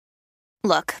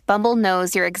Look, Bumble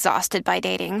knows you're exhausted by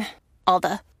dating. All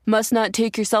the must not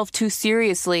take yourself too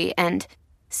seriously and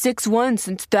 6'1"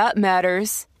 since that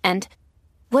matters. And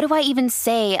what do I even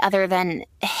say other than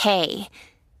hey?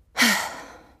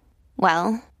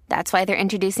 Well, that's why they're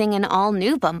introducing an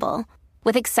all-new Bumble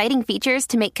with exciting features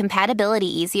to make compatibility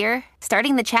easier,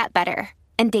 starting the chat better,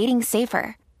 and dating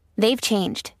safer. They've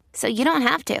changed, so you don't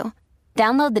have to.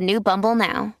 Download the new Bumble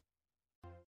now.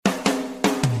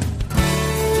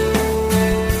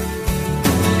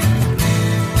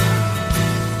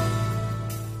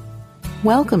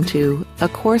 Welcome to A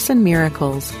Course in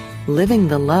Miracles, Living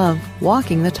the Love,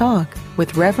 Walking the Talk,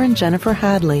 with Reverend Jennifer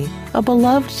Hadley, a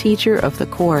beloved teacher of the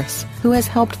Course who has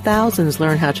helped thousands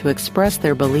learn how to express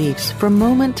their beliefs from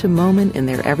moment to moment in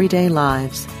their everyday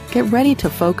lives. Get ready to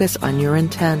focus on your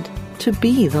intent to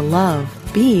be the love,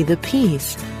 be the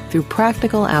peace, through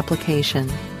practical application.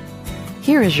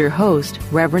 Here is your host,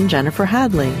 Reverend Jennifer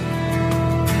Hadley.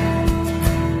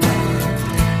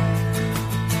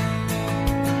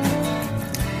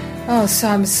 Oh, so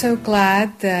I'm so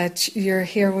glad that you're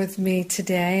here with me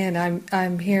today, and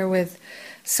I'm here with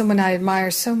someone I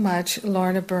admire so much,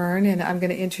 Lorna Byrne, and I'm going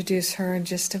to introduce her in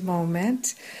just a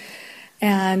moment.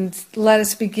 And let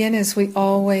us begin, as we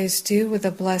always do, with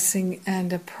a blessing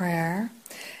and a prayer.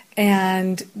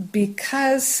 And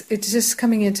because it's just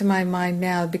coming into my mind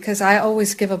now, because I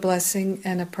always give a blessing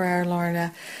and a prayer,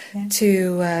 Lorna,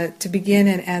 to begin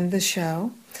and end the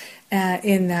show.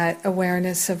 In that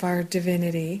awareness of our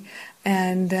divinity.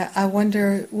 And I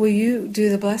wonder, will you do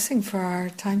the blessing for our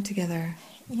time together?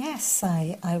 Yes,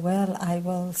 I will. I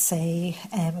will say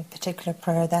a particular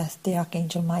prayer that the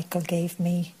Archangel Michael gave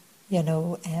me,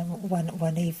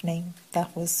 one evening.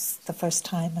 That was the first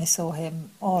time I saw him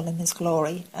all in his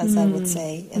glory, as I would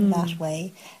say, in that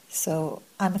way. So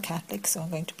I'm a Catholic, so I'm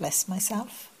going to bless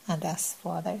myself and ask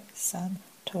Father, Son,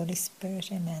 Holy Spirit,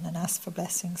 Amen, and ask for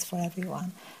blessings for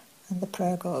everyone. And the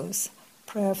prayer goes,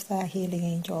 Prayer of thy healing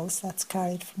angels, that's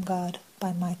carried from God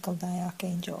by Michael thy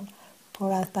archangel.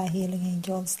 Pour out thy healing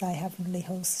angels, thy heavenly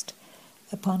host,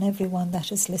 upon everyone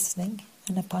that is listening,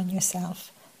 and upon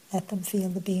yourself. Let them feel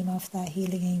the beam of thy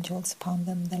healing angels upon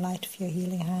them, the light of your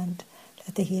healing hand.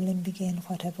 Let the healing begin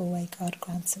whatever way God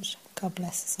grants it. God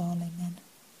bless us all, Amen.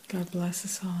 God bless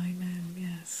us all, Amen,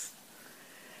 yes.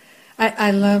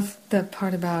 I love the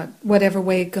part about whatever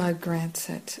way God grants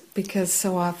it, because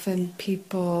so often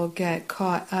people get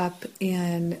caught up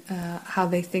in how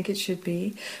they think it should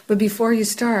be. But before you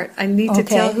start, I need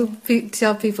to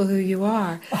tell people who you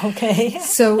are. Okay.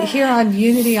 So here on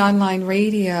Unity Online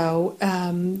Radio,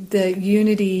 the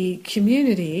Unity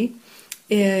community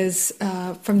is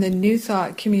from the New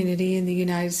Thought community in the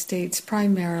United States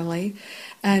primarily.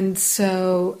 And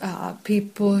so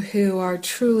people who are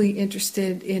truly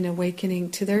interested in awakening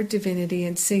to their divinity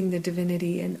and seeing the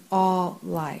divinity in all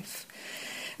life,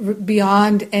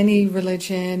 beyond any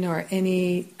religion or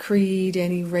any creed,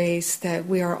 any race, that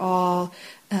we are all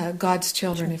God's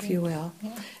children, if you will,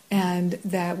 and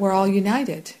that we're all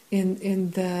united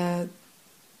in the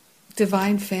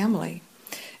divine family.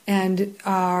 And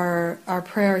our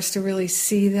prayer is to really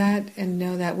see that and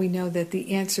know that. We know that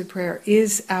the answered prayer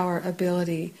is our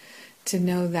ability to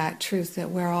know that truth,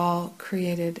 that we're all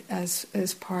created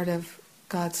as part of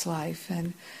God's life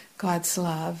and God's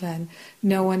love, and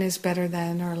no one is better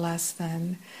than or less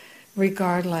than,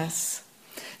 regardless.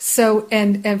 So,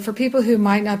 and for people who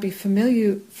might not be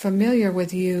familiar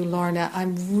with you, Lorna,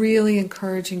 I'm really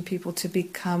encouraging people to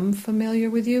become familiar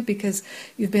with you, because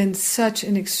you've been such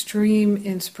an extreme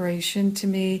inspiration to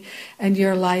me, and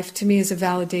your life to me is a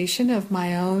validation of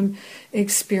my own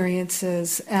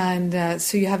experiences. And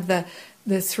so you have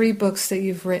the 3 books that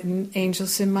you've written,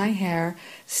 Angels in My Hair,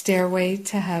 Stairway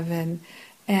to Heaven,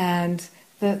 and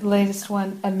the latest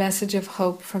one, A Message of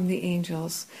Hope from the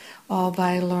Angels, all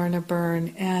by Lorna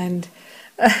Byrne. And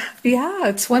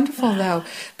it's wonderful, though,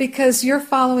 because you're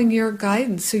following your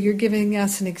guidance. So you're giving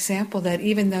us an example that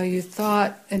even though you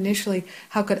thought initially,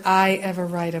 how could I ever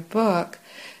write a book,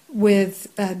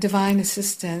 with divine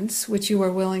assistance, which you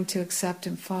were willing to accept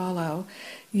and follow,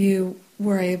 you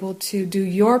were able to do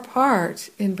your part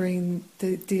in bringing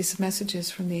these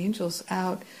messages from the angels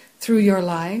out through your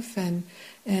life and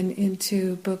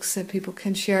into books that people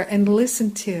can share and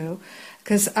listen to.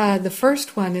 Because the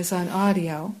first one is on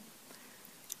audio.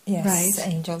 Yes, right?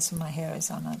 Angels in My Hair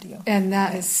is on audio. And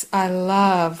that is, I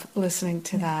love listening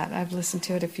to that. I've listened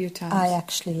to it a few times. I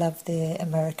actually love the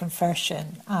American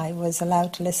version. I was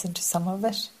allowed to listen to some of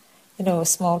it, a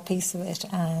small piece of it,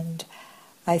 and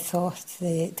I thought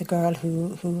the girl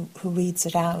who reads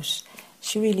it out,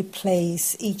 she really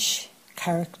plays each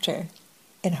character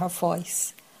in her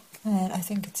voice. And I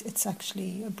think it's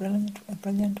actually a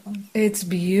brilliant one. It's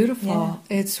beautiful.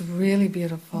 Yeah. It's really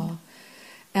beautiful.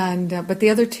 And but the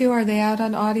other two, are they out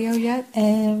on audio yet?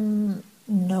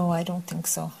 No, I don't think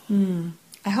so.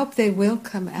 I hope they will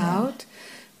come out,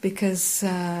 because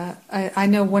I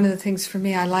know one of the things for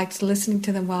me, I liked listening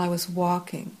to them while I was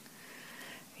walking.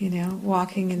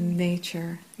 Walking in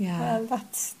nature. Yeah. Well,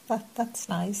 that's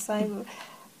nice.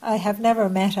 I have never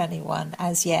met anyone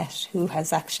as yet who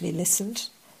has actually listened,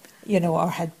 or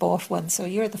had bought one. So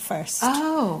you're the first.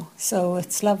 Oh. So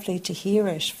it's lovely to hear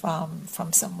it from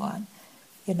someone,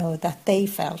 that they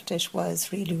felt it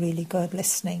was really, really good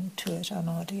listening to it on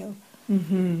audio.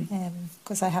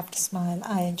 Because I have to smile.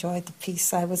 I enjoyed the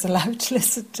piece I was allowed to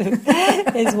listen to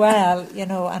as well,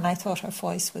 and I thought her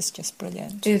voice was just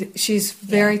brilliant. She's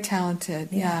very talented,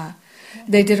 yeah.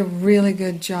 They did a really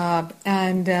good job.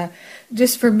 And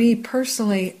just for me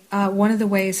personally, one of the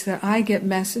ways that I get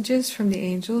messages from the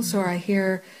angels, or I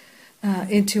hear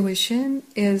intuition,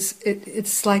 is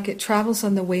it's like it travels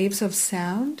on the waves of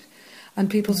sound, on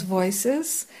people's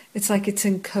voices. It's like it's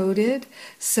encoded.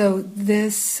 So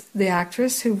the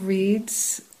actress who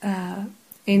reads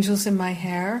Angels in My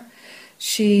Hair,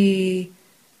 she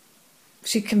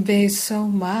conveys so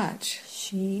much.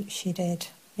 She did.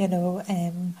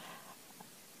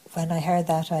 When I heard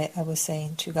that, I was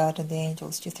saying to God and the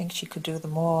angels, do you think she could do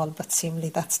them all? But seemingly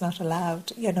that's not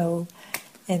allowed, in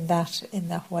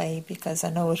that way, because I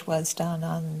know it was done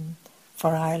on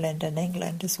for Ireland and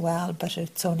England as well, but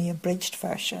it's only a abridged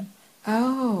version.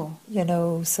 Oh.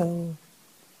 So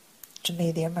to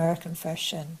me the American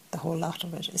version, the whole lot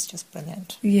of it is just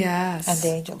brilliant. Yes. And the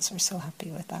angels are so happy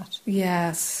with that.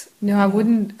 Yes. No, I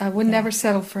wouldn't ever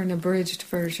settle for an abridged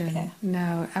version. Yeah.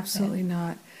 No, absolutely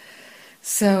not.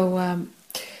 So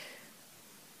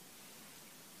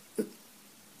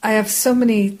I have so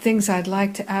many things I'd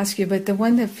like to ask you, but the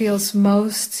one that feels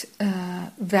most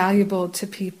valuable to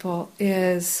people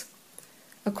is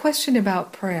a question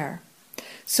about prayer.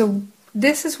 So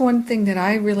this is one thing that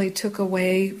I really took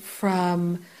away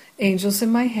from Angels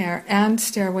in My Hair and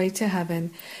Stairway to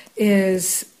Heaven,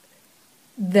 is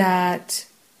that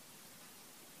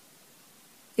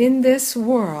in this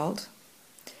world,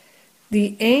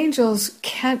 the angels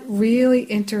can't really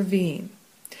intervene,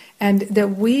 and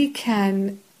that we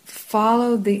can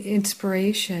follow the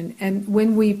inspiration, and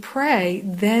when we pray,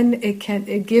 then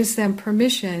it gives them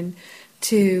permission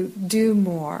to do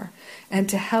more and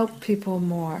to help people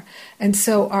more. And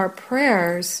so our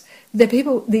prayers,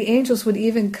 the angels would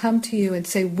even come to you and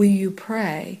say, will you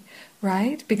pray?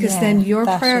 Right? Because then your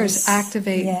prayers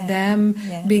activate them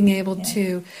being able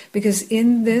to, because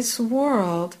in this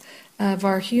world of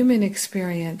our human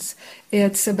experience,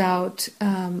 it's about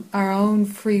our own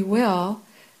free will.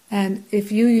 And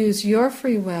if you use your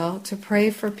free will to pray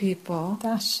for people...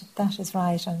 That is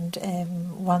right.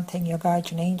 And one thing, your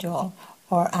guardian angel,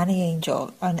 or any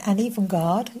angel, and even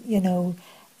God,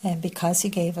 because he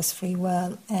gave us free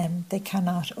will, they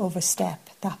cannot overstep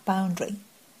that boundary.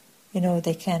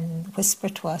 They can whisper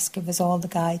to us, give us all the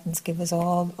guidance, give us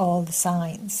all the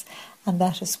signs. And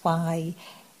that is why,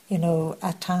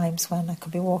 at times when I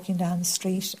could be walking down the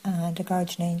street and a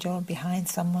guardian angel behind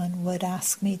someone would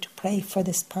ask me to pray for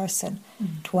this person,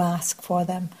 to ask for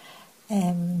them,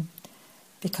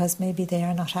 because maybe they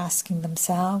are not asking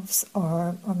themselves,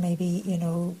 or maybe,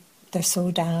 they're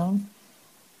so down,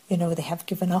 they have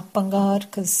given up on God,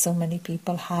 because so many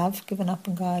people have given up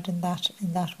on God in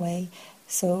that way.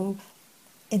 So,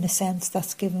 in a sense,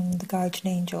 that's given the guardian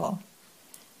angel,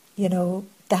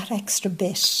 that extra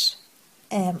bit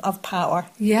of power.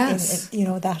 Yes.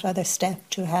 That other step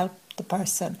to help the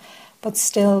person. But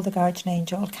still, the guardian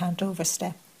angel can't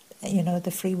overstep,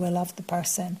 the free will of the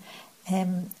person.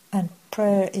 And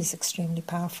prayer is extremely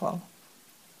powerful.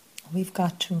 We've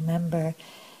got to remember,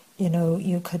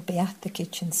 you could be at the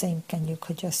kitchen sink and you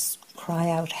could just cry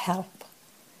out help.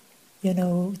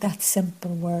 That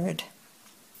simple word.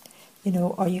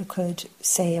 Or you could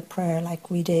say a prayer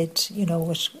like we did,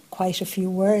 with quite a few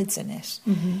words in it.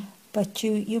 Mm-hmm. But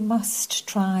you must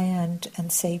try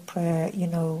and say prayer,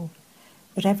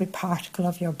 with every particle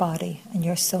of your body and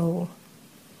your soul.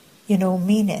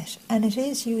 Mean it. And it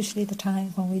is usually the time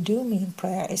when we do mean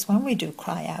prayer is when we do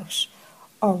cry out.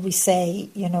 Or we say,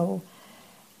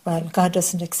 well, God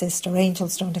doesn't exist, or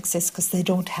angels don't exist because they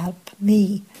don't help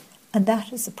me. And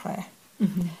that is a prayer.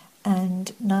 Mm-hmm.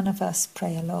 And none of us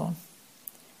pray alone.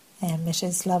 It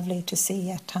is lovely to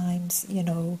see at times,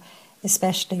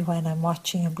 especially when I'm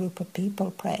watching a group of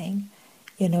people praying,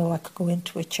 I could go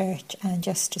into a church and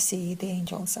just to see the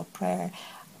angels of prayer,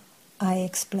 I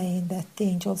explain that the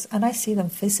angels, and I see them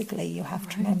physically, you have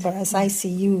to remember, as I see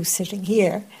you sitting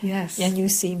here, yes, and you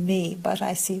see me, but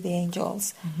I see the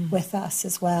angels with us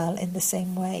as well in the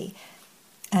same way,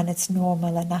 and it's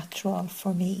normal and natural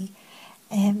for me.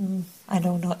 I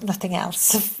know nothing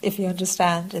else, if you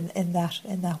understand, in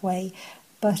that way.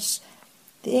 But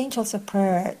the angels of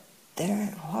prayer,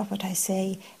 what would I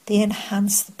say? They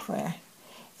enhance the prayer.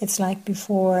 It's like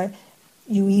before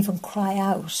you even cry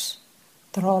out,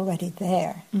 they're already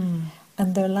there.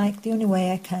 And they're like, the only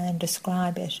way I can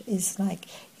describe it is like,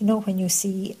 when you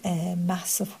see a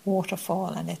massive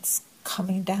waterfall and it's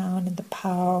coming down in the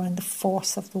power and the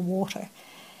force of the water.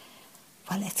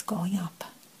 Well, it's going up,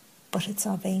 but it's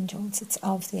of angels. It's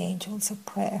of the angels of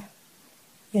prayer,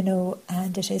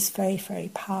 and it is very, very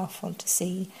powerful to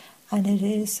see, and it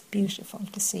is beautiful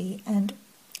to see. And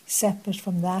separate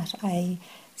from that, I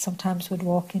sometimes would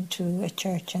walk into a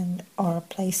church or a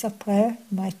place of prayer.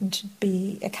 It mightn't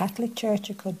be a Catholic church,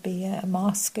 it could be a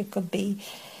mosque, it could be,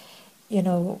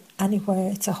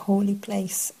 anywhere. It's a holy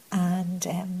place,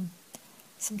 and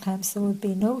sometimes there would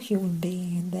be no human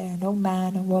being in there, no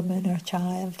man or woman or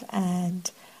child, and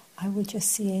I would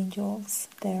just see angels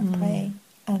there praying.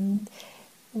 And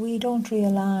we don't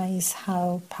realise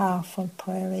how powerful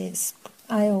prayer is.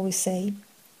 I always say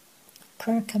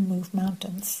prayer can move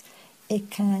mountains. It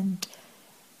can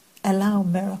allow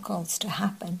miracles to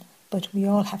happen, but we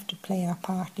all have to play our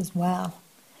part as well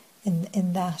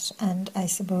in that. And I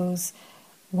suppose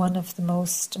one of the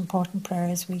most important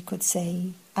prayers we could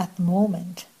say at the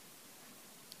moment,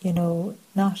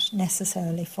 not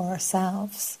necessarily for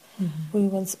ourselves. We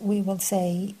will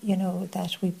say,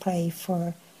 that we pray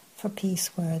for peace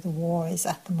where the war is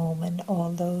at the moment,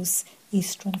 all those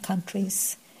eastern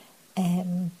countries,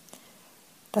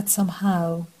 that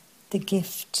somehow the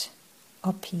gift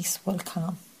of peace will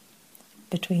come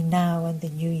between now and the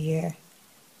new year.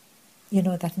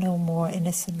 That no more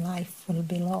innocent life will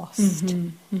be lost.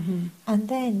 And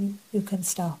then you can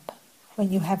stop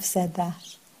when you have said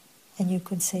that, and you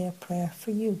can say a prayer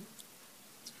for you.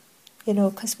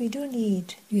 Because we do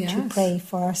need to pray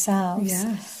for ourselves.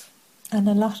 Yes. And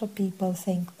a lot of people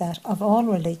think that of all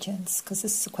religions, because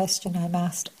this is a question I'm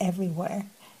asked everywhere,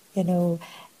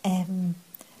 am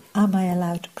I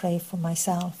allowed to pray for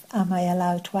myself? Am I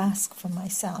allowed to ask for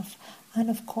myself? And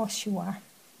of course you are.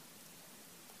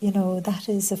 That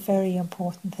is a very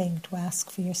important thing to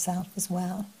ask for yourself as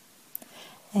well.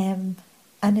 And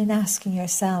in asking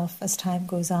yourself, as time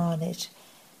goes on, it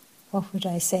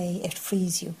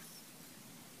frees you.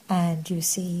 And you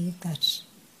see that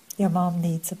your mom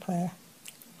needs a prayer.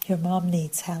 Your mom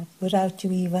needs help without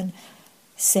you even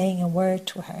saying a word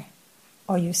to her.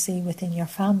 Or you see within your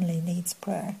family needs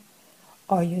prayer.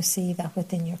 Or you see that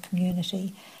within your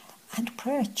community. And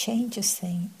prayer changes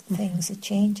things. It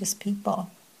changes people.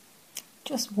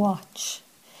 Just watch.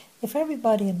 If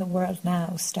everybody in the world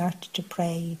now started to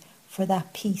pray for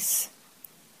that peace,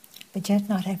 but yet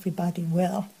not everybody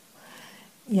will,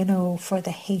 for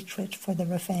the hatred, for the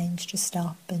revenge to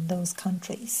stop in those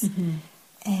countries,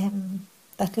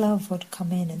 that love would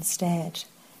come in instead,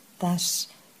 that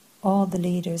all the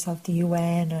leaders of the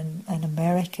UN and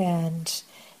America and,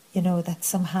 that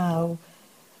somehow,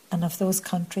 and of those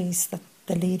countries, that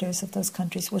the leaders of those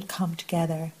countries would come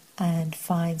together and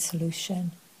find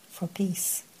solution for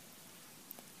peace.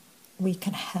 We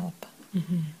can help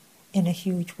in a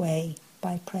huge way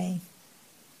by praying.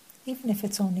 Even if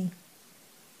it's only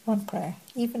one prayer.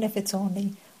 Even if it's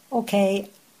only, okay,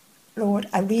 Lord,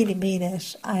 I really mean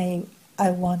it. I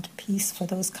want peace for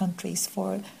those countries,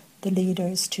 for the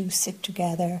leaders to sit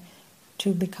together,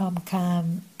 to become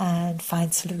calm and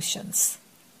find solutions.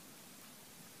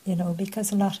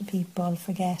 Because a lot of people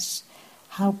forget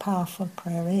how powerful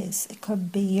prayer is. It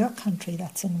could be your country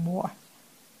that's in war,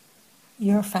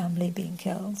 your family being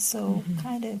killed. So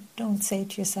kind of don't say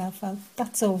to yourself, well,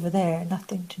 that's over there,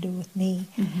 nothing to do with me.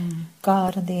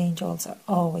 God and the angels are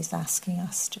always asking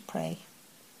us to pray.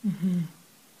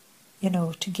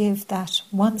 To give that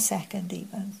 1 second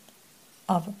even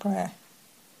of a prayer,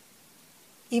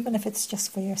 even if it's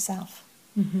just for yourself.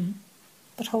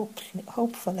 But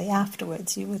hopefully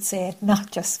afterwards you would say it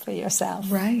not just for yourself.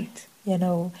 Right.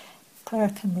 Prayer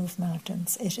can move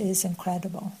mountains. It is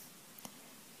incredible.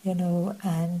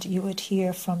 And you would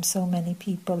hear from so many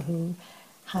people who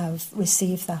have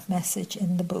received that message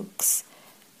in the books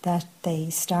that they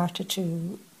started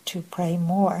to pray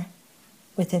more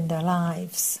within their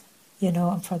lives,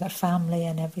 and for their family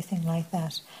and everything like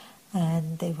that.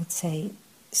 And they would say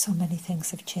so many things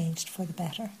have changed for the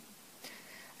better.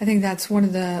 I think that's one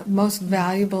of the most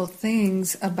valuable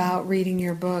things about reading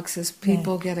your books is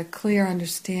people get a clear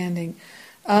understanding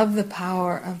of the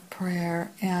power of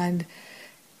prayer and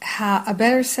a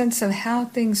better sense of how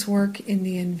things work in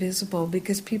the invisible,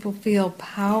 because people feel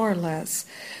powerless.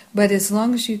 But as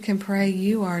long as you can pray,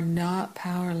 you are not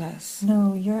powerless.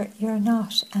 No, you're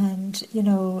not. And,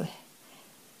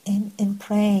 in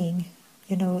praying,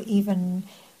 even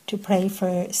to pray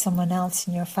for someone else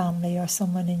in your family or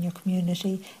someone in your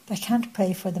community that can't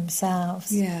pray for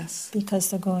themselves, yes, because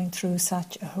they're going through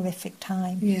such a horrific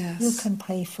time, yes, you can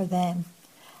pray for them.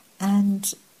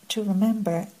 And to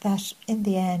remember that in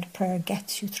the end, prayer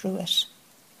gets you through it.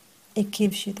 It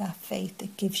gives you that faith,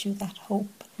 it gives you that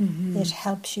hope, it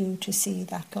helps you to see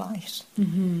that light,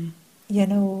 and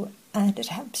it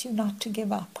helps you not to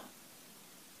give up.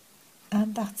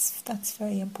 And that's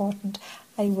very important.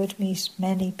 I would meet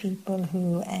many people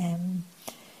who,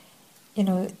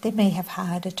 they may have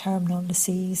had a terminal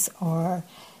disease or,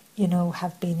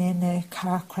 have been in a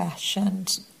car crash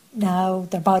and now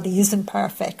their body isn't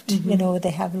perfect.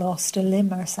 They have lost a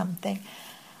limb or something.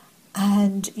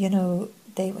 And,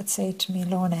 they would say to me,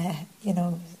 Lorna,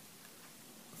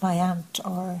 my aunt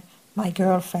or my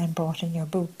girlfriend brought in your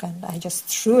book and I just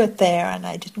threw it there and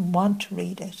I didn't want to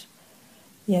read it.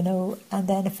 And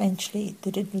then eventually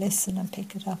they did listen and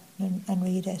pick it up and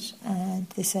read it, and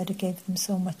they said it gave them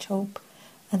so much hope.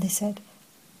 And they said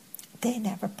they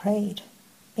never prayed.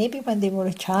 Maybe when they were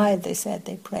a child they said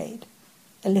they prayed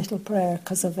a little prayer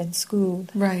because of in school.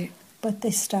 Right. But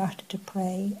they started to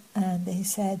pray and they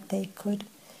said they could,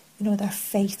 their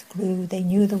faith grew. They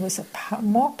knew there was a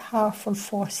more powerful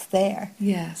force there.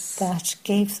 Yes. That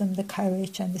gave them the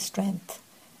courage and the strength,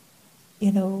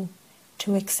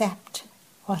 to accept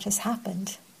what has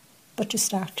happened, but to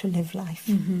start to live life.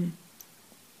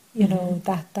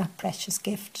 That precious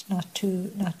gift, not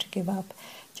to give up.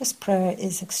 Just prayer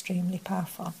is extremely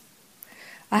powerful.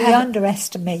 We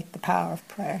underestimate the power of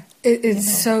prayer.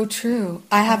 It's so true.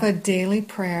 I have a daily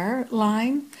prayer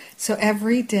line, so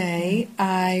every day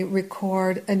I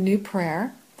record a new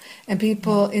prayer, and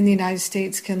people in the United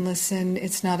States can listen.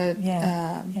 It's not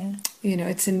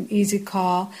it's an easy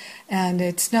call, and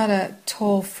it's not a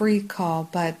toll-free call,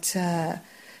 but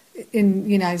in the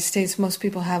United States, most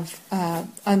people have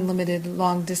unlimited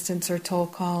long-distance or toll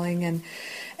calling,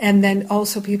 and then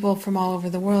also people from all over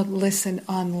the world listen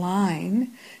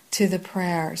online to the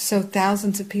prayer. So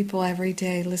thousands of people every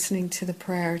day listening to the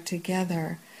prayer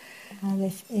together.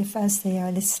 And if as they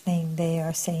are listening, they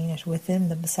are saying it within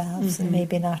themselves and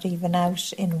maybe not even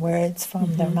out in words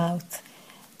from their mouth,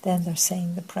 then they're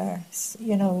saying the prayers.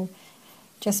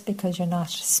 Just because you're not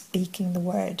speaking the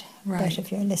word, but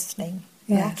if you're listening,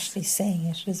 you're actually saying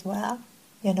it as well,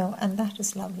 and that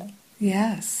is lovely.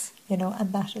 Yes.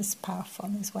 And that is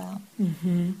powerful as well.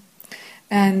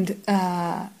 And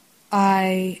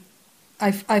I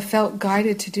felt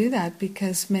guided to do that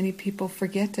because many people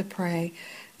forget to pray.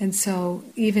 And so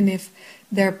even if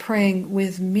they're praying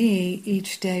with me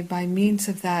each day by means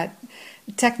of that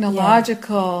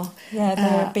technological...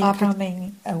 they're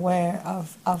becoming aware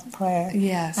of prayer.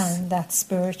 Yes. And that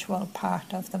spiritual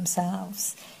part of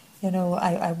themselves.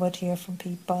 I would hear from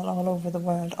people all over the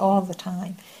world all the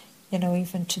time.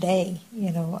 Even today,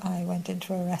 I went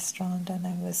into a restaurant and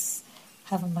I was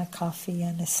having my coffee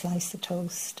and a slice of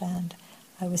toast, and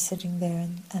I was sitting there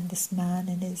and this man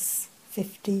in his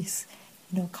 50s,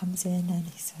 comes in and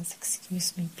he says,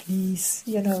 "Excuse me, please."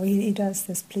 He does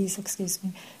this, "Please, excuse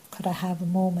me, could I have a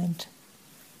moment?"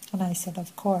 And I said,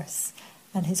 "Of course."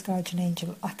 And his guardian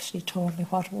angel actually told me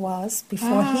what it was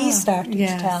before he started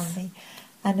to tell me.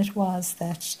 And it was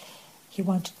that he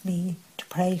wanted me to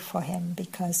pray for him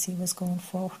because he was going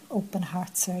for open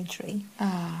heart surgery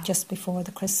just before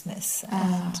the Christmas.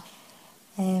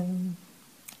 And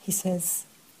he says,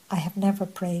 "I have never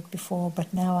prayed before,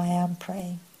 but now I am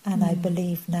praying. And I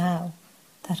believe now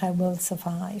that I will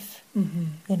survive."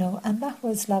 And that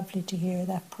was lovely to hear.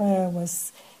 That prayer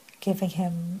was giving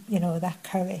him, that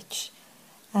courage.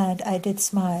 And I did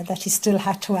smile that he still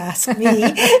had to ask me,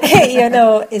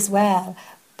 as well.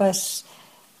 But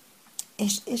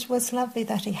it was lovely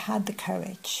that he had the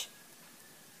courage,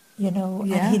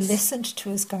 and he listened to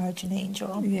his guardian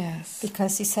angel. Yes.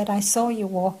 Because he said, "I saw you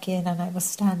walk in and I was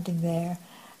standing there."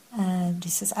 And he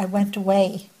says, "I went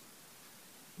away,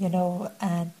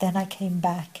 and then I came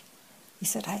back." He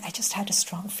said, I just had a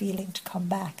strong feeling to come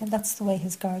back. And that's the way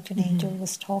his guardian angel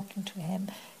was talking to him,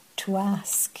 to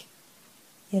ask,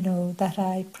 that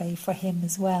I pray for him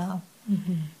as well.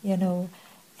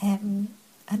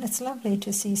 And it's lovely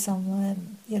to see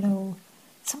someone,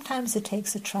 sometimes it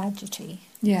takes a tragedy.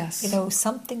 Yes.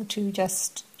 Something to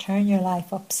just turn your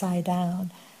life upside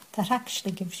down that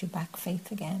actually gives you back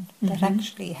faith again, that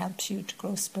actually helps you to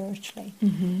grow spiritually.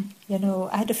 You know,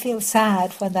 I do feel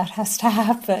sad when that has to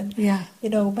happen, you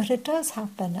know, but it does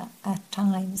happen at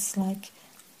times. Like,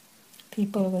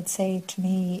 people would say to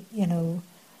me, you know,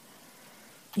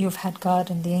 you've had God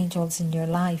and the angels in your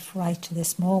life right to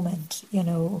this moment, you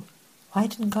know, why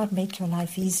didn't God make your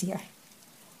life easier?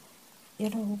 You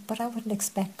know, but I wouldn't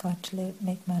expect God to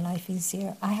make my life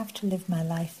easier. I have to live my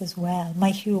life as well,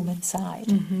 my human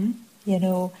side, you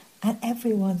know, and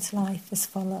everyone's life is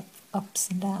full of ups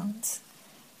and downs.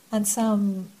 And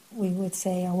some, we would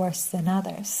say, are worse than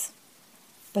others.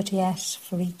 But yet,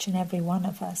 for each and every one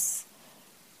of us,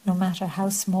 no matter how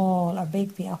small or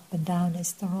big the up and down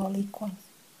is, they're all equal.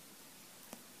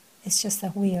 It's just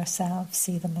that we ourselves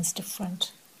see them as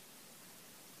different,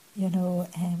 you know,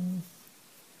 and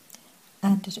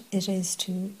it is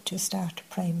to start to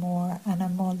pray more. And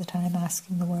I'm all the time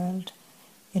asking the world,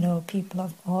 you know, people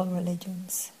of all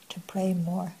religions, to pray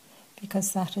more,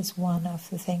 because that is one of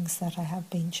the things that I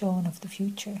have been shown of the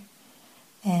future,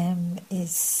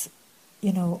 is,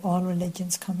 you know, all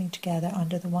religions coming together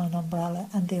under the one umbrella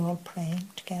and they all praying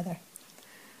together.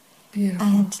 Beautiful.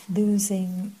 And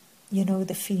losing, you know,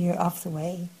 the fear of the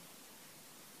way,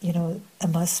 you know, a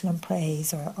Muslim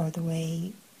prays or the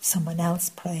way someone else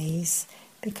prays,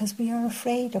 because we are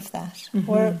afraid of that.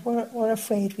 We're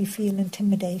afraid, we feel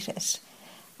intimidated.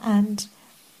 And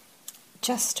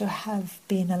just to have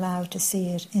been allowed to see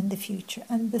it in the future.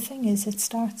 And the thing is, it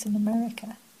starts in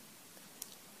America.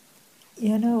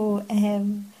 You know,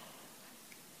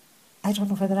 I don't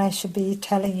know whether I should be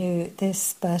telling you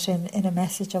this, but in A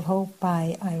Message of Hope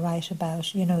I write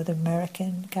about, you know, the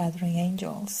American Gathering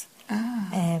Angels,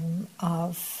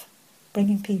 of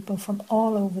bringing people from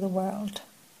all over the world,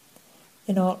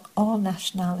 you know, all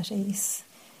nationalities,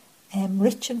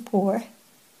 rich and poor,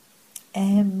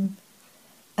 and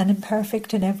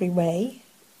imperfect in every way,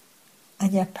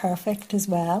 and yet perfect as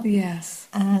well. Yes.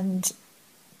 And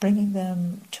bringing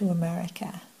them to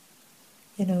America.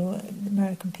 You know, the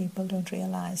American people don't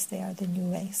realise they are the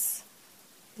new race.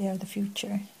 They are the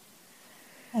future.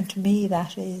 And to me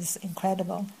that is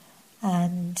incredible.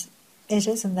 And it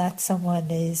isn't that someone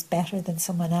is better than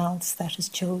someone else that is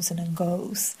chosen and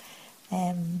goes.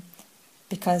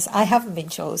 Because I haven't been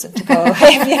chosen to go,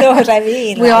 if you know what I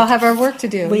mean. We all have our work to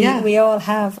do. We all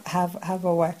have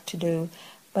our work to do.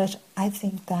 But I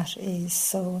think that is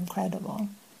so incredible.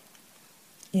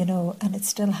 You know, and it's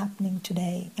still happening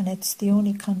today. And it's the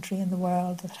only country in the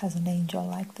world that has an angel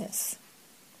like this.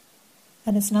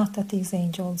 And it's not that these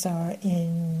angels are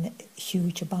in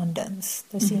huge abundance.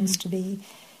 There seems to be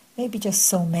maybe just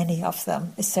so many of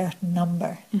them, a certain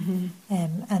number.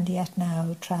 And yet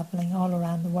now travelling all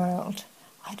around the world,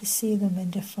 I just see them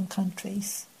in different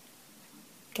countries,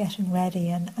 getting ready.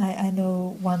 And I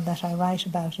know one that I write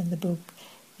about in the book.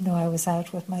 You know, I was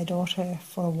out with my daughter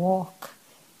for a walk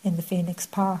in the Phoenix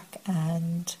Park,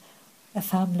 and a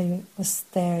family was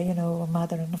there, you know, a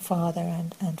mother and a father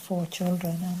and 4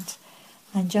 children,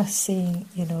 and just seeing,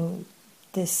 you know,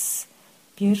 this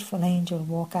beautiful angel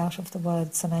walk out of the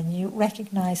woods, and I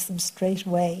recognised them straight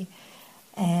away,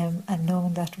 and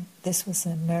knowing that this was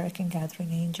an American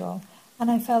Gathering Angel. And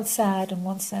I felt sad in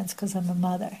one sense because I'm a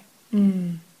mother,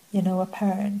 you know, a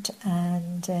parent,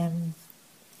 and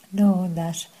knowing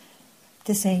that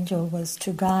this angel was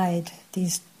to guide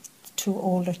these 2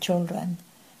 older children,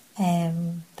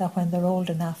 that when they're old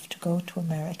enough to go to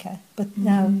America. But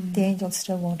now the angels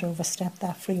still won't overstep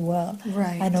that free will.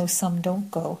 Right. I know some don't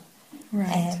go.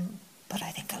 Right. But I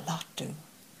think a lot do.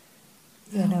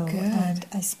 You know, good. and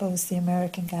I suppose the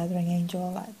American Gathering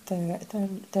Angel,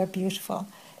 they're beautiful.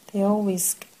 They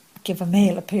always give a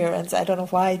male appearance. I don't know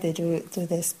why they do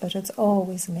this, but it's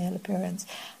always a male appearance.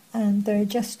 And they're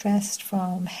just dressed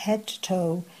from head to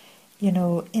toe, you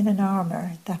know, in an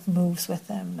armour that moves with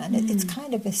them. And it's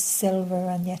kind of a silver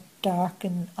and yet dark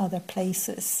in other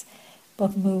places,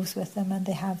 but moves with them. And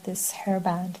they have this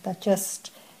hairband that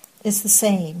just is the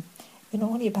same, you know,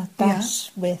 only about that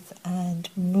width, and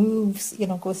moves, you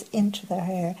know, goes into their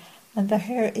hair. And their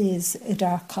hair is a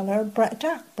dark colour,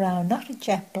 dark brown, not a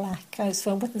jet black,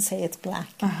 so I wouldn't say it's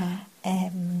black.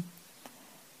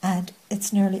 And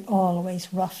it's nearly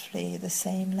always roughly the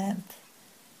same length,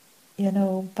 you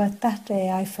know. But that day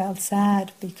I felt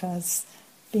sad because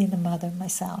being a mother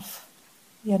myself,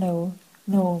 you know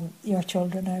your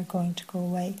children are going to go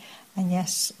away. And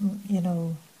yes, you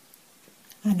know,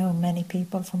 I know many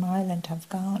people from Ireland have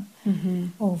gone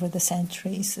over the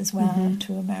centuries as well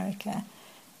to America.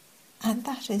 And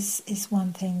that is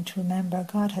one thing to remember.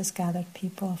 God has gathered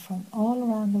people from all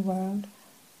around the world,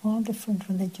 all different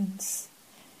religions.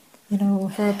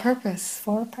 For a purpose.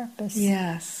 For a purpose.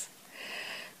 Yes.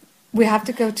 We have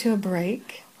to go to a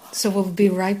break, so we'll be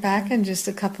right back in just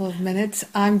a couple of minutes.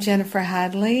 I'm Jennifer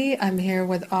Hadley. I'm here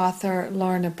with author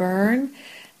Lorna Byrne,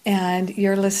 and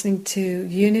you're listening to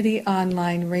Unity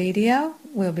Online Radio.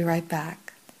 We'll be right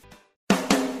back.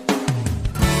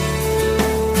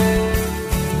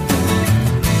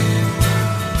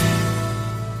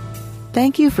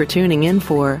 Thank you for tuning in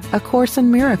for A Course in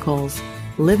Miracles,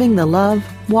 Living the Love,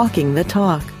 Walking the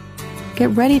Talk. Get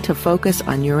ready to focus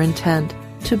on your intent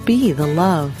to be the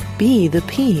love, be the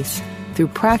peace, through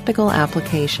practical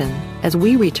application as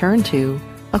we return to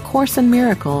A Course in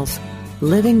Miracles,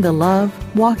 Living the Love,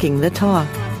 Walking the Talk.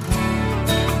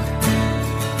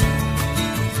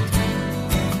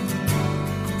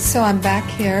 So I'm back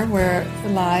here. We're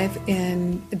live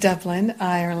in Dublin,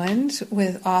 Ireland,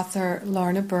 with author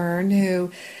Lorna Byrne,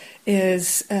 who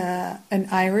is an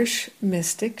Irish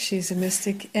mystic. She's a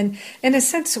mystic. And in a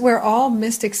sense, we're all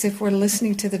mystics if we're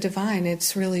listening to the divine.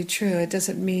 It's really true. It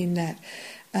doesn't mean that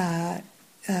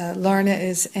Lorna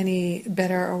is any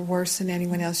better or worse than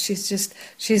anyone else.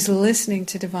 She's listening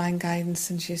to divine guidance,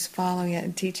 and she's following it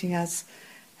and teaching us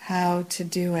how to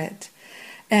do it.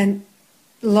 And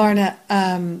Lorna,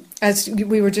 as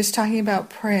we were just talking about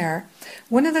prayer,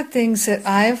 one of the things that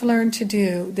I've learned to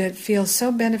do that feels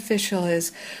so beneficial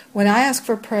is when I ask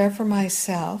for prayer for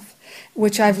myself,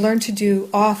 which I've learned to do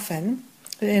often,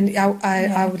 and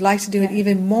I would like to do it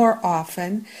even more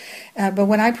often, but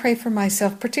when I pray for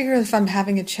myself, particularly if I'm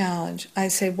having a challenge, I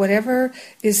say, whatever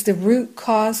is the root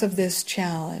cause of this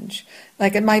challenge,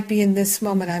 like it might be in this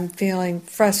moment I'm feeling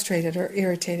frustrated or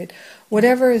irritated,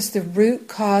 whatever is the root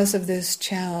cause of this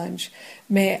challenge,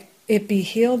 may it be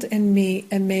healed in me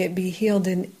and may it be healed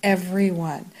in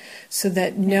everyone, so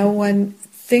that no one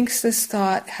thinks this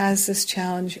thought, has this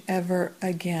challenge ever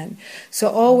again. So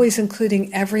always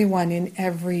including everyone in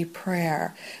every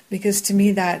prayer, because to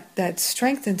me that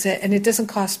strengthens it, and it doesn't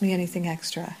cost me anything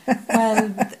extra.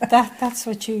 Well, that's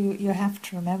what you have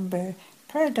to remember.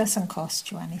 Prayer doesn't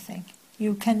cost you anything.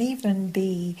 You can even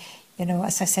be,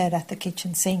 as I said, at the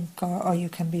kitchen sink, or you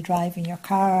can be driving your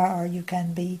car, or you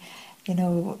can be,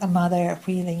 a mother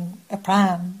wheeling a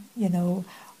pram,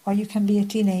 or you can be a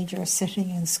teenager sitting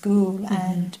in school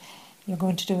and you're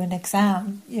going to do an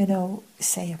exam,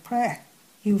 say a prayer.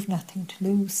 You've nothing to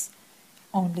lose,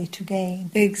 only to gain.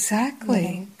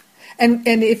 Exactly. And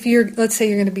if let's say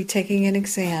you're going to be taking an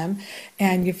exam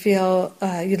and you feel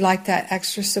you'd like that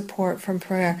extra support from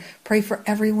prayer, pray for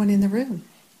everyone in the room.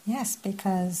 Yes,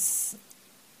 because,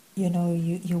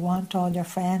 you want all your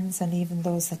friends and even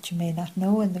those that you may not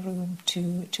know in the room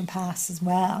to pass as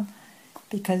well,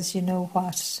 because you know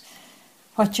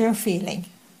what you're feeling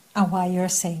and why you're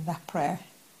saying that prayer,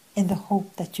 in the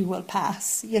hope that you will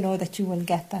pass, that you will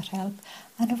get that help.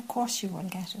 And of course you will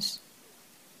get it,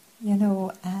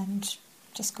 and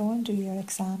just go and do your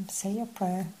exam, say your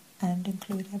prayer and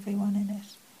include everyone in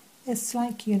it. It's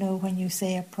like, when you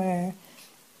say a prayer,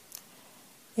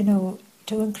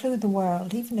 to include the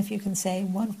world, even if you can say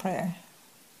one prayer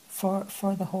for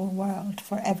the whole world,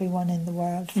 for everyone in the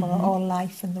world, for all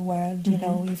life in the world,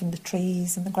 even the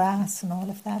trees and the grass and all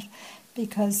of that.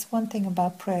 Because one thing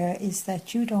about prayer is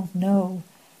that you don't know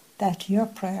that your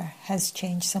prayer has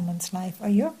changed someone's life, or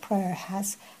your prayer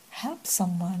has helped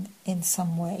someone in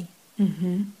some way.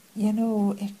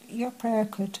 Your prayer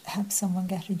could help someone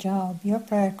get a job. Your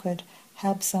prayer could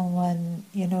help someone,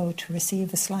 to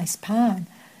receive a sliced pan.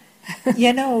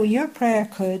 Your prayer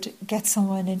could get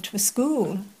someone into a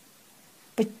school,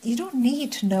 but you don't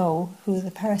need to know who the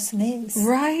person is.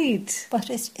 Right. But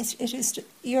it is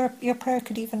your prayer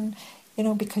could even,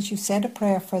 because you said a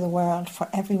prayer for the world, for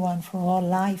everyone, for all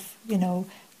life,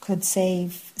 could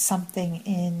save something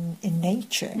in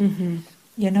nature.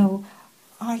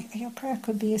 Or your prayer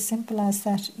could be as simple as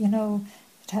that, to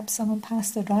help someone pass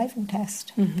their driving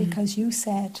test, because you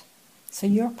said. So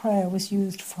your prayer was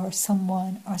used for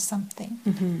someone or something,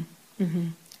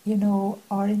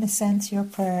 or in a sense your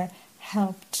prayer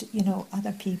helped,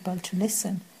 other people to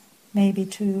listen, maybe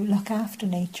to look after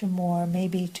nature more,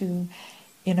 maybe to,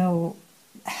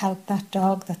 help that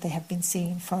dog that they have been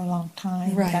seeing for a long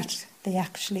time, that they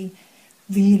actually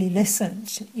really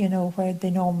listened, where they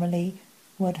normally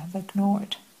would have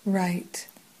ignored. Right.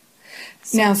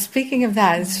 So, now, speaking of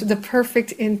that, it's the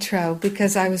perfect intro,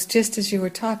 because I was just, as you were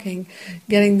talking,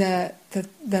 getting the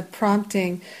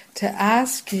prompting to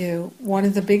ask you, one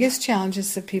of the biggest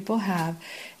challenges that people have,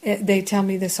 they tell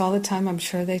me this all the time, I'm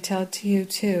sure they tell it to you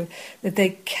too, that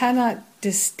they cannot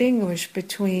distinguish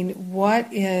between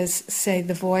what is, say,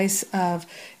 the voice of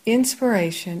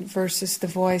inspiration versus the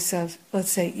voice of,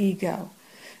 let's say, ego.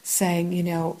 saying,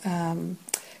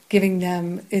 giving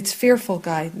them, it's fearful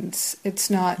guidance. It's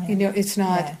not, it's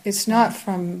not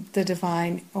from the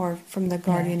divine or from the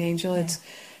guardian angel. It's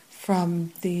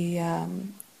from the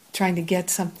trying to get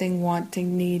something,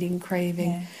 wanting, needing,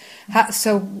 craving.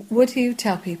 So what do you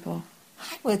tell people?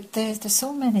 There's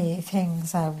so many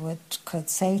things I could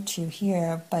say to you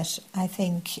here, but I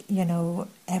think,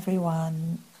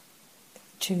 everyone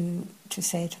to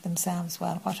say to themselves,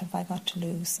 well, what have I got to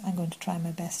lose? I'm going to try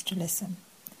my best to listen.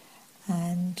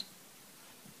 And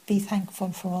be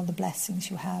thankful for all the blessings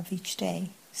you have each day.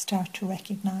 Start to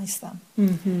recognise them.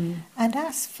 Mm-hmm. And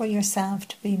ask for yourself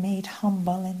to be made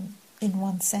humble in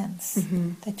one sense,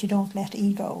 that you don't let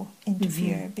ego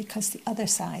interfere, because the other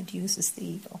side uses the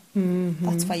ego.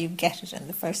 That's why you get it in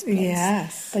the first place.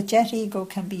 Yes. But yet ego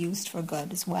can be used for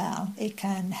good as well. It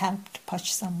can help to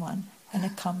push someone when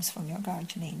it comes from your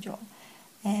guardian angel,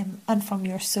 and from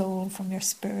your soul, from your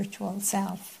spiritual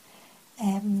self.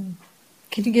 Can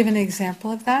you give an example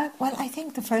of that? Well, I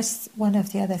think the first one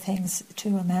of the other things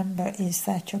to remember is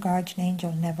that your guardian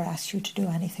angel never asks you to do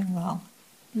anything wrong.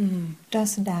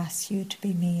 Doesn't ask you to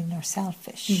be mean or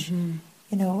selfish,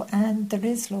 and there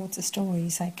is loads of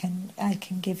stories I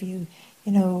can give you,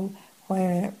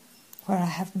 where I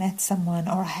have met someone,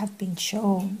 or I have been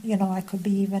shown, I could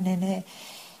be even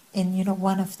in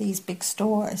one of these big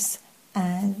stores,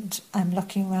 and I'm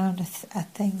looking around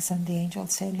at things, and the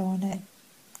angels say, Lorna,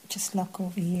 just look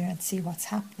over here and see what's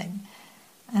happening.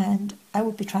 And I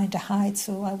would be trying to hide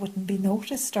so I wouldn't be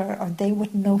noticed, or they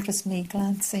wouldn't notice me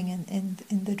glancing in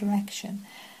the direction.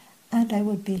 And I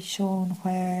would be shown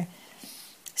where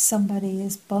somebody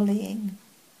is bullying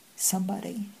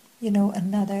somebody,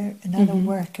 another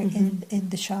worker in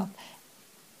the shop,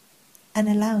 and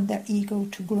allowing their ego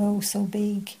to grow so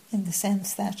big, in the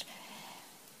sense that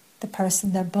the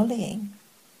person they're bullying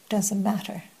doesn't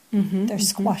matter. They're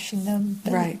squashing them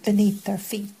beneath their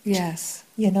feet. Yes.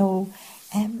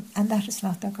 And that is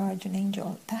not their guardian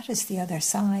angel. That is the other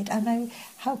side. And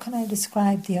how can I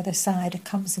describe the other side? It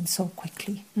comes in so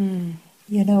quickly.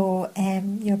 Your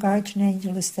guardian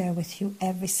angel is there with you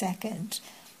every second.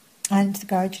 And the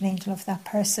guardian angel of that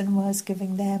person was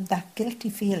giving them that guilty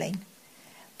feeling,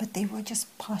 but they were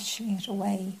just pushing it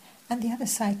away. And the other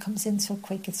side comes in so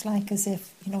quick. It's like as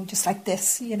if, just like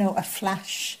this, a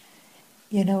flash,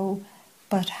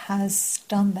 but has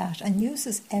done that and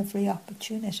uses every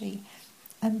opportunity.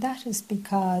 And that is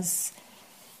because,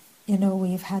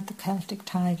 we've had the Celtic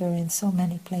tiger in so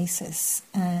many places,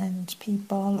 and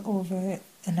people over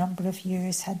a number of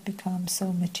years had become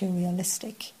so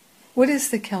materialistic. What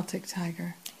is the Celtic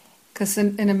tiger? Because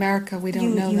in America we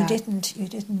don't know that. You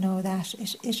didn't know that.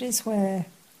 It is where,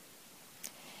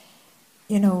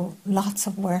 lots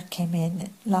of work came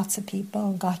in, lots of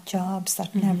people got jobs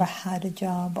that never had a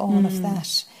job, all of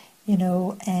that,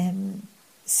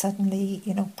 suddenly,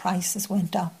 prices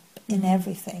went up in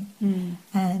everything.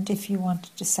 And if you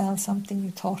wanted to sell something,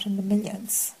 you thought in the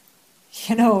millions,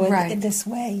 in this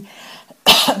way.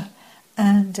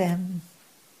 And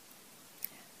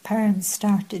parents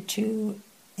started to,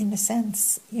 in a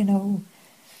sense,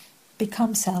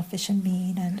 become selfish and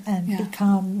mean and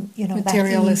become,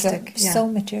 materialistic. That ego, so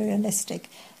materialistic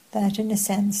that, in a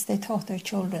sense, they thought their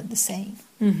children the same.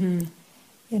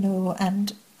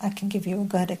 And I can give you a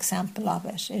good example of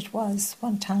it. It was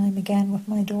one time, again, with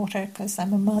my daughter, because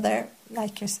I'm a mother,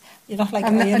 like yourself. You're not like,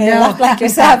 not like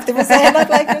yourself. They were saying not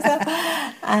like yourself.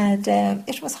 And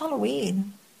it was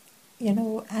Halloween,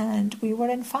 and we were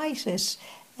invited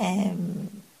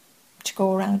to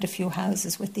go around a few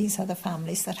houses with these other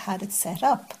families that had it set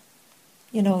up.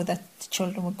 That the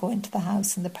children would go into the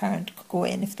house and the parent could go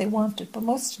in if they wanted. But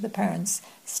most of the parents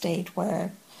stayed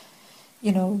where,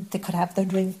 they could have their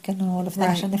drink and all of that.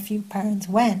 Right. And a few parents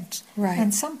went. Right.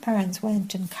 And some parents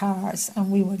went in cars, and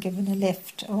we were given a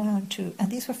lift around and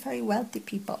these were very wealthy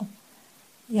people,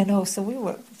 so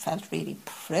we felt really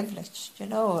privileged,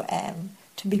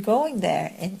 to be going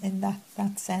there in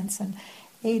that sense. And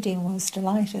Aideen was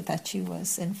delighted that she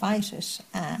was invited,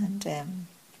 and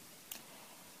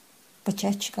but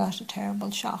yet she got a terrible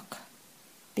shock,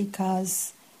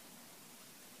 because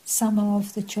some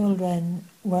of the children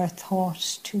were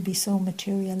thought to be so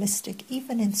materialistic,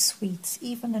 even in sweets,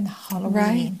 even in Halloween.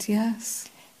 Right, yes.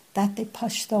 That they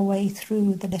pushed their way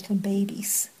through the little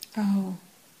babies. Oh.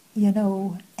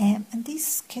 And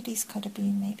these kiddies could have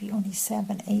been maybe only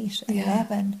 7, 8,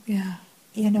 11. Yeah.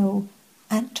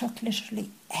 And took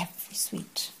literally every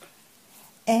sweet.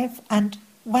 And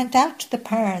went out to the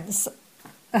parents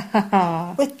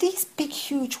with these big,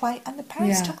 huge white, and the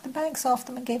parents took the bags off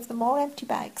them and gave them more empty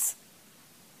bags.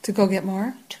 To go get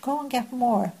more? To go and get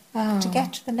more. Oh. To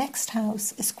get to the next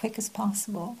house as quick as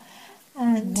possible.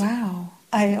 And wow.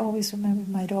 I always remember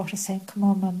my daughter saying, "Come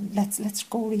on, Mum, let's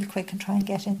go real quick and try and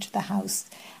get into the house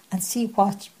and see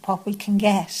what we can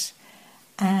get."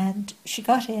 And she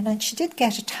got in, and she did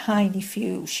get a tiny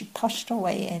few. She pushed her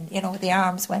way in, the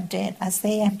arms went in as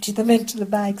they emptied them into the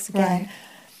bags again. Right.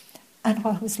 And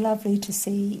what was lovely to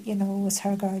see, was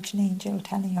her guardian angel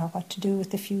telling her what to do with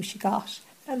the few she got.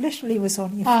 It literally was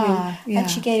only a few, yeah.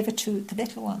 and she gave it to the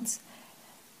little ones.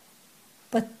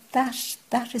 But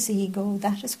that is ego.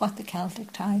 That is what the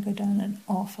Celtic Tiger done an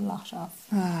awful lot of.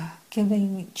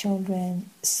 Giving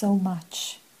children so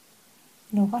much.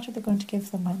 What are they going to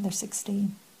give them when they're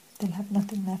 16? They'll have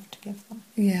nothing left to give them.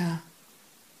 Yeah.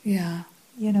 Yeah.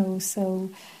 So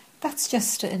that's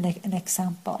just an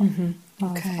example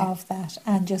Okay. of that.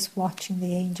 And just watching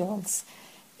the angels,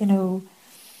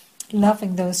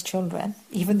 loving those children,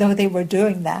 even though they were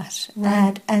doing that.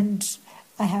 Right. And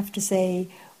I have to say,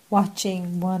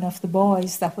 watching one of the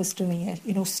boys that was doing it,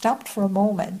 stopped for a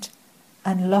moment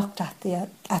and looked at the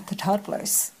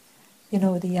toddlers,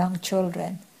 the young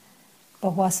children,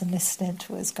 but wasn't listening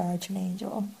to his guardian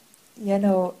angel,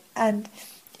 and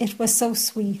it was so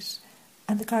sweet.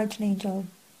 And the guardian angel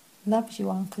loves you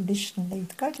unconditionally.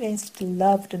 The guardian angel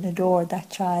loved and adored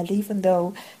that child, even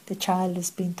though the child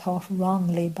has been taught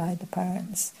wrongly by the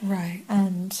parents. Right.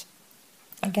 And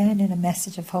again, in a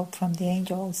message of hope from the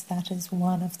angels, that is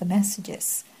one of the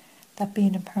messages, that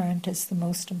being a parent is the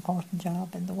most important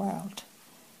job in the world.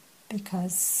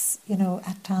 Because,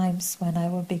 at times when I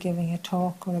would be giving a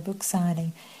talk or a book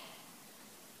signing,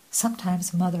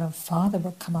 sometimes mother and father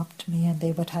would come up to me and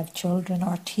they would have children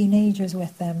or teenagers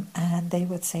with them, and they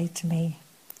would say to me,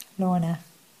 "Lorna,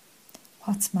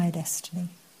 what's my destiny?"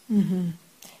 Mm-hmm.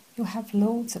 You have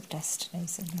loads of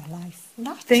destinies in your life,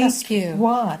 not Thank just you.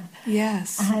 one.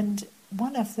 Yes. And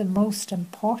one of the most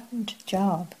important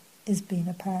job is being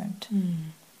a parent,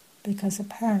 because a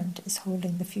parent is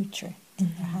holding the future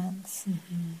in their hands.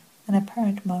 Mm-hmm. And a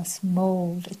parent must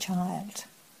mould a child.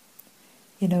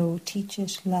 Teach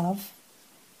it love,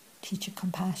 teach it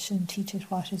compassion, teach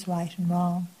it what is right and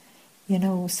wrong,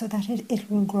 so that it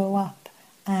will grow up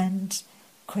and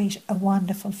create a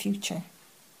wonderful future.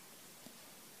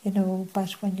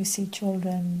 But when you see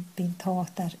children being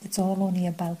taught that it's all only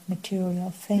about material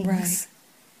things, right.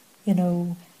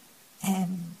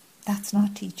 That's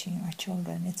not teaching our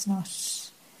children.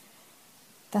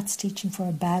 That's teaching for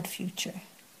a bad future.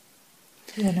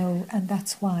 And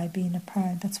that's why being a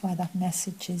parent, that's why that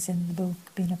message is in the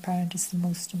book. Being a parent is the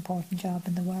most important job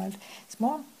in the world. It's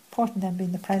more important than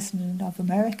being the president of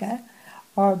America,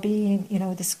 or being,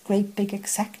 this great big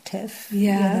executive,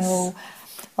 Yes.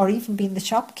 or even being the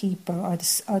shopkeeper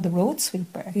or the road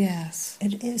sweeper. Yes.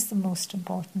 It is the most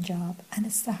important job, and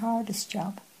it's the hardest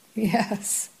job.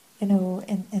 Yes. In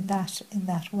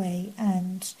that way.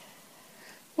 And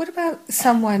what about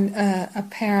someone, a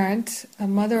parent, a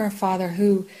mother or father,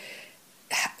 who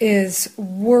is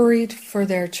worried for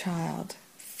their child,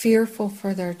 fearful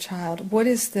for their child? What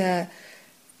is the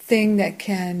thing that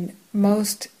can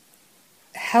most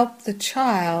help the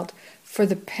child for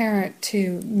the parent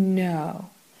to know?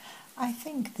 I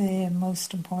think the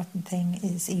most important thing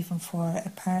is, even for a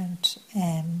parent,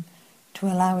 to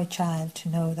allow a child to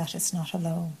know that it's not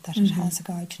alone, that it has a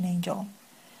guardian angel.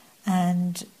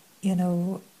 And,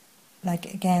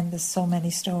 again, there's so many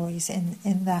stories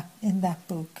in that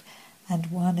book,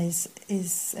 and one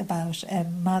is about a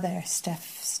mother,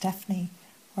 Stephanie,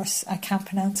 or I can't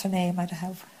pronounce her name, I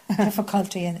have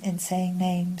difficulty in saying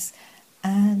names,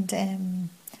 and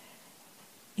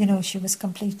she was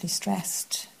completely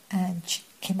stressed, and she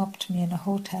came up to me in a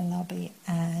hotel lobby,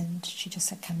 and she just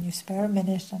said, "Can you spare a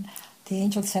minute?" And the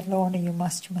angel said, "Lorna, you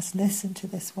must listen to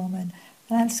this woman."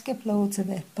 And I'll skip loads of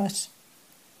it, but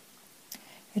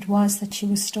it was that she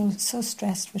was so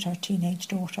stressed with her teenage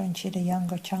daughter, and she had a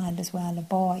younger child as well, a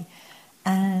boy.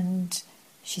 And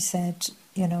she said,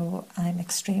 "I'm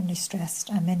extremely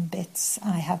stressed. I'm in bits.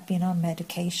 I have been on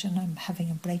medication. I'm having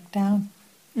a breakdown."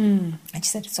 And she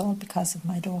said, "It's all because of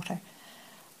my daughter.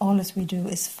 All as we do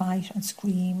is fight and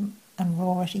scream and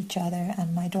roar at each other,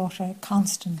 and my daughter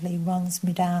constantly runs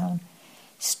me down,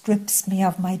 strips me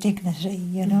of my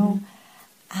dignity,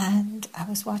 And I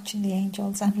was watching the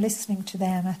angels and listening to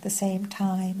them at the same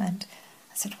time, and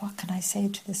I said, "What can I say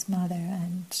to this mother?"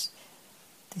 And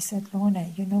they said,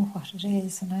 "Lorna, you know what it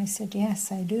is." And I said,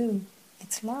 "Yes, I do.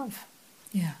 It's love."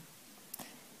 Yeah.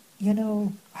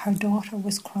 Her daughter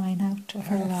was crying out to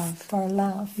her for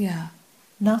love. Yeah.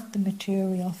 Not the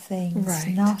material things,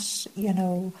 right. not,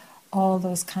 all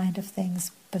those kind of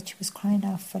things, but she was crying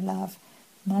out for love.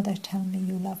 Mother, tell me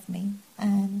you love me.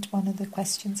 And one of the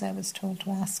questions I was told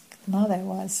to ask the mother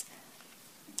was,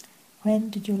 when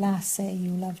did you last say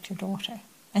you loved your daughter?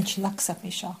 And she looks at me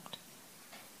shocked.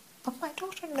 But my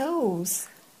daughter knows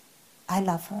I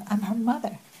love her. I'm her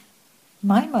mother.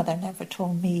 My mother never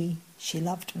told me she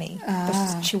loved me,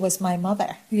 but she was my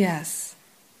mother. Yes.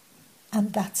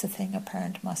 And that's a thing a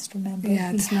parent must remember.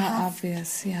 Yeah, it's not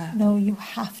obvious, yeah. No, you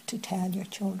have to tell your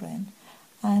children.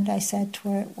 And I said to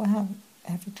her, well,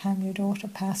 every time your daughter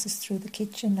passes through the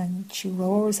kitchen and she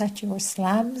roars at you or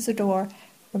slams the door,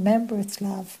 remember it's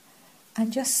love.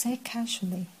 And just say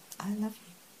casually, I love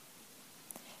you.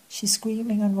 She's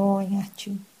screaming and roaring at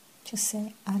you. Just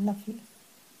say, I love you.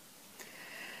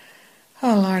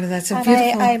 Oh, Lorna, that's a and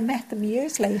beautiful... I met them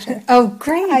years later. Oh,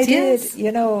 great, I yes. did.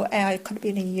 You know, it could have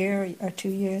been a year or 2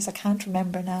 years. I can't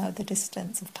remember now the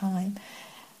distance of time.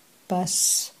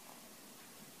 But,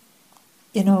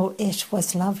 you know, it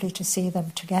was lovely to see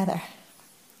them together.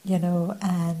 You know,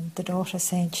 and the daughter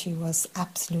saying she was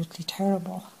absolutely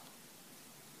terrible.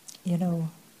 You know,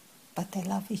 but they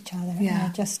love each other. Yeah.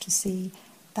 And just to see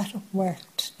that it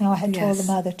worked. Now, I had told the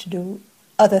mother to do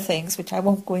other things, which I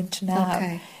won't go into now.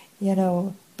 Okay. You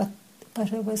know, but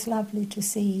it was lovely to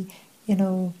see, you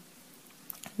know,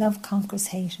 love conquers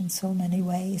hate in so many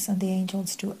ways, and the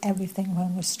angels do everything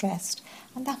when we're stressed.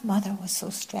 And that mother was so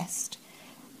stressed.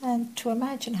 And to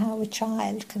imagine how a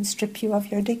child can strip you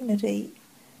of your dignity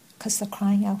because they're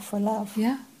crying out for love.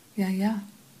 Yeah.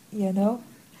 You know?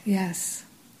 Yes.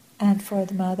 And for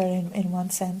the mother, in one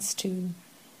sense, to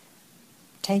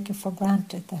take it for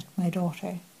granted that my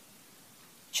daughter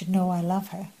should know I love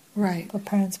her. Right. But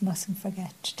parents mustn't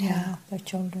forget to tell their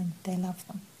children they love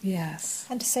them. Yes.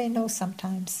 And to say no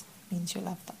sometimes means you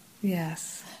love them.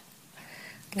 Yes.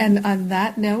 And on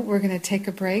that note, we're going to take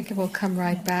a break and we'll come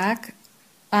right back.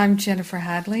 I'm Jennifer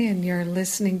Hadley, and you're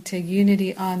listening to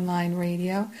Unity Online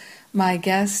Radio. My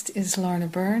guest is Lorna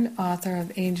Byrne, author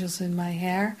of Angels in My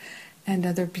Hair and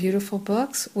other beautiful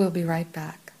books. We'll be right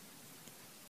back.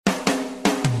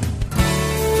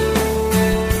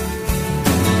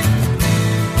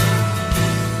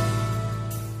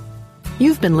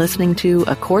 You've been listening to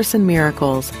A Course in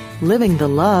Miracles, Living the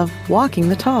Love, Walking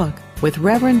the Talk, with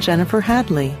Reverend Jennifer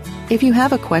Hadley. If you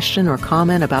have a question or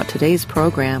comment about today's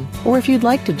program, or if you'd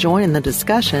like to join in the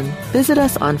discussion, visit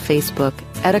us on Facebook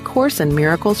at A Course in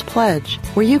Miracles Pledge,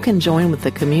 where you can join with the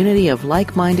community of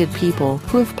like-minded people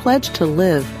who have pledged to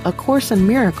live A Course in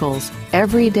Miracles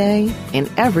every day in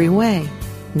every way.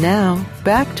 Now,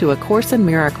 back to A Course in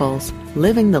Miracles,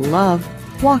 Living the Love,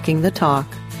 Walking the Talk.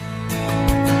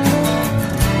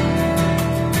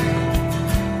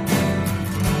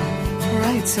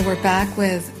 So we're back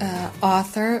with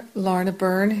author Lorna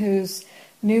Byrne, whose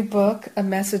new book, A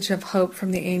Message of Hope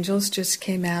from the Angels, just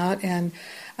came out. And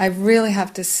I really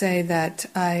have to say that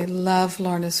I love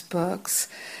Lorna's books.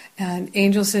 And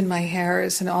Angels in My Hair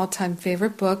is an all-time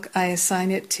favorite book. I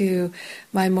assign it to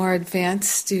my more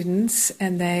advanced students,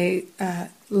 and they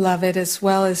love it, as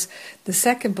well as the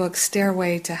second book,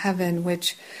 Stairway to Heaven,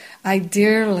 which I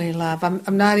dearly love.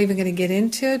 I'm not even going to get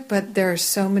into it, but there are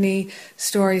so many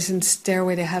stories in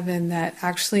Stairway to Heaven that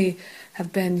actually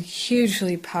have been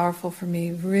hugely powerful for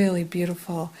me, really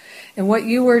beautiful. And what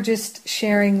you were just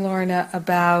sharing, Lorna,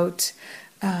 about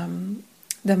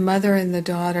the mother and the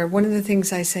daughter, one of the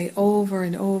things I say over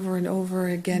and over and over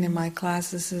again in my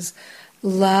classes is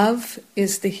love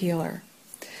is the healer.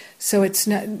 So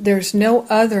there's no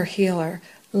other healer.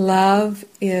 Love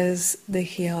is the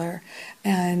healer.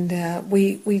 And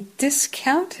we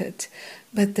discount it,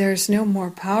 but there's no more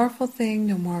powerful thing,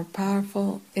 no more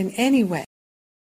powerful in any way